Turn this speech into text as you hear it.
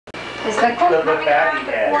Is the cook Look what coming around Pappy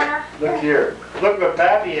the has. corner? Look here. Look what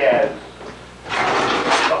Pappy has.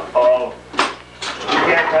 Uh-oh. You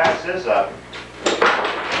can't pass this up.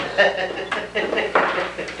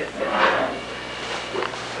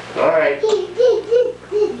 All right.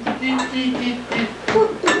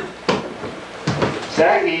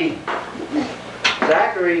 Zachy.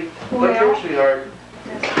 Zachary. Look here, sweetheart.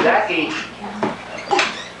 Zachy.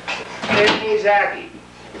 Hey, Zachy.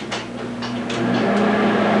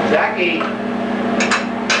 Zachy.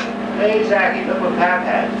 Hey, Zachy, look what Pap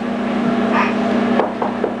has.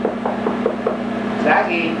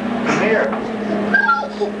 Zachy, come here.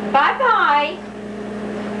 Bye-bye.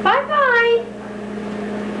 Bye-bye.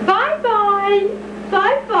 Bye-bye.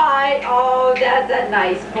 Bye-bye. Oh, that's a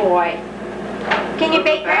nice boy. Can you Look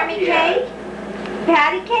bake what Grammy Pappy cake?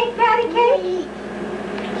 Patty cake? Patty cake?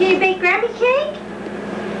 Can you bake Grammy cake?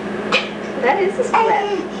 That is a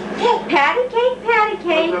split. Patty cake? Patty Look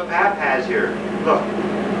cake? what Pap has here. Look.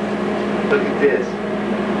 Look at this.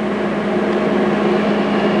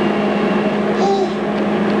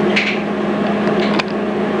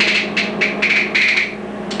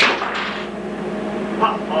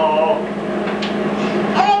 Uh-oh.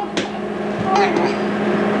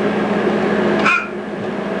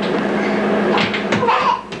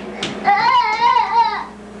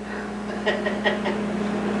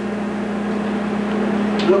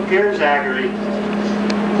 Look here, Zachary.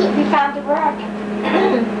 We found the rock.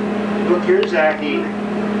 Look here, Zachy.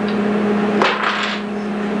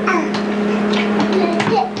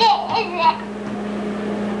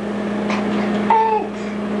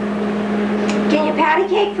 Can you patty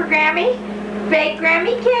cake for Grammy? Bake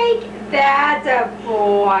Grammy cake? That's a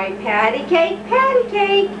boy. Patty cake, patty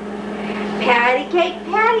cake. Patty cake,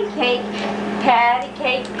 patty cake. Patty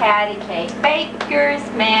cake, patty cake. Baker's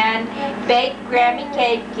man, bake Grammy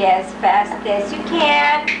cake as fast as you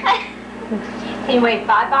can. Can you wave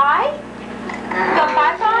bye-bye? Go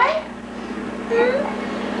bye-bye?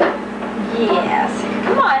 Yes.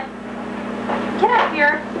 Come on. Get up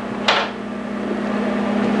here.